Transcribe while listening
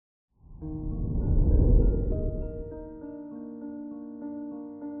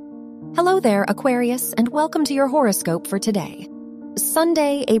Hello there, Aquarius, and welcome to your horoscope for today,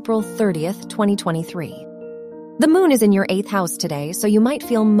 Sunday, April 30th, 2023. The moon is in your 8th house today, so you might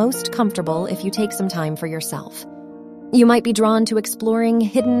feel most comfortable if you take some time for yourself. You might be drawn to exploring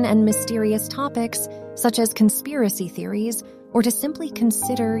hidden and mysterious topics, such as conspiracy theories, or to simply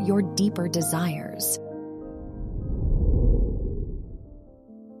consider your deeper desires.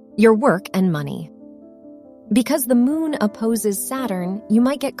 Your work and money. Because the moon opposes Saturn, you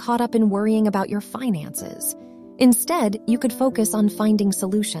might get caught up in worrying about your finances. Instead, you could focus on finding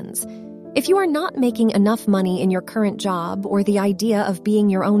solutions. If you are not making enough money in your current job or the idea of being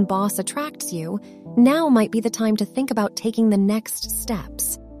your own boss attracts you, now might be the time to think about taking the next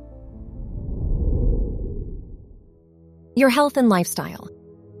steps. Your health and lifestyle.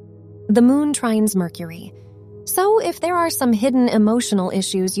 The moon trines Mercury. So if there are some hidden emotional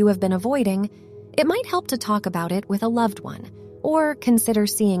issues you have been avoiding, it might help to talk about it with a loved one or consider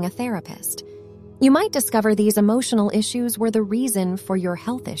seeing a therapist. You might discover these emotional issues were the reason for your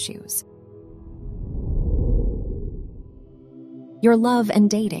health issues. Your love and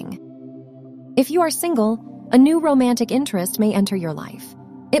dating. If you are single, a new romantic interest may enter your life.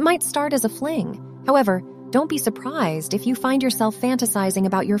 It might start as a fling. However, don't be surprised if you find yourself fantasizing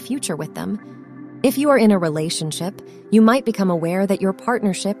about your future with them. If you are in a relationship, you might become aware that your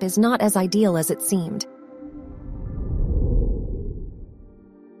partnership is not as ideal as it seemed.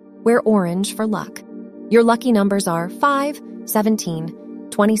 Wear orange for luck. Your lucky numbers are 5, 17,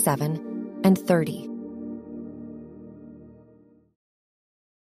 27, and 30.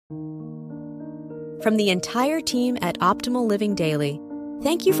 From the entire team at Optimal Living Daily,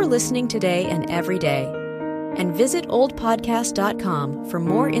 thank you for listening today and every day. And visit oldpodcast.com for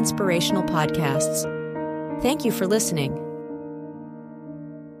more inspirational podcasts. Thank you for listening.